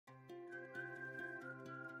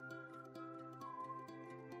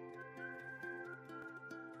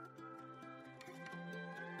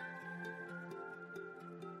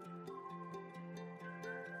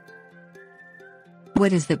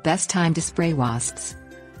What is the best time to spray wasps?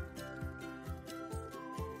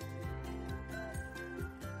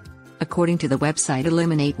 According to the website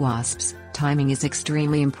Eliminate Wasps, timing is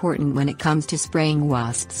extremely important when it comes to spraying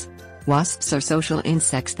wasps. Wasps are social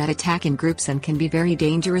insects that attack in groups and can be very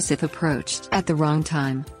dangerous if approached at the wrong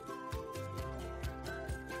time.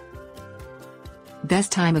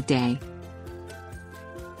 Best time of day.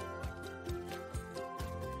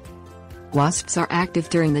 Wasps are active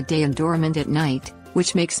during the day and dormant at night,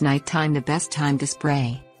 which makes nighttime the best time to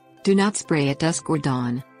spray. Do not spray at dusk or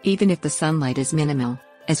dawn, even if the sunlight is minimal,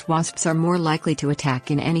 as wasps are more likely to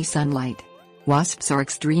attack in any sunlight. Wasps are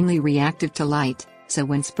extremely reactive to light, so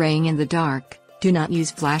when spraying in the dark, do not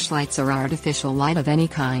use flashlights or artificial light of any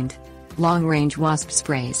kind. Long-range wasp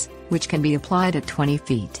sprays, which can be applied at 20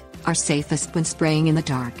 feet, are safest when spraying in the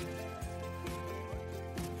dark.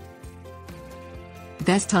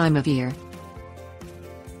 Best time of year.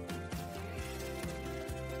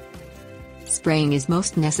 Spraying is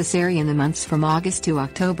most necessary in the months from August to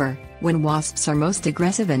October, when wasps are most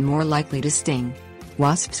aggressive and more likely to sting.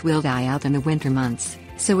 Wasps will die out in the winter months,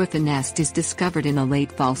 so if a nest is discovered in the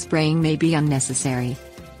late fall, spraying may be unnecessary.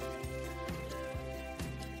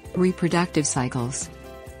 Reproductive cycles.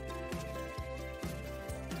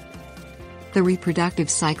 The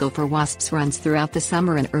reproductive cycle for wasps runs throughout the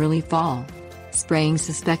summer and early fall. Spraying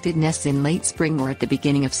suspected nests in late spring or at the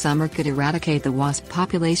beginning of summer could eradicate the wasp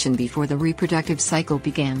population before the reproductive cycle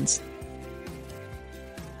begins.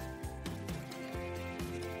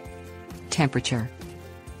 Temperature.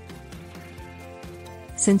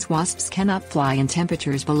 Since wasps cannot fly in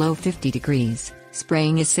temperatures below 50 degrees,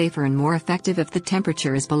 spraying is safer and more effective if the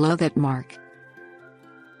temperature is below that mark.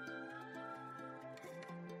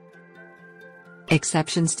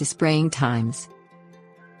 Exceptions to spraying times.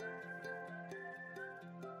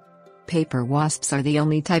 Paper wasps are the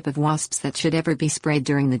only type of wasps that should ever be sprayed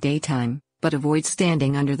during the daytime, but avoid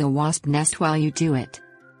standing under the wasp nest while you do it.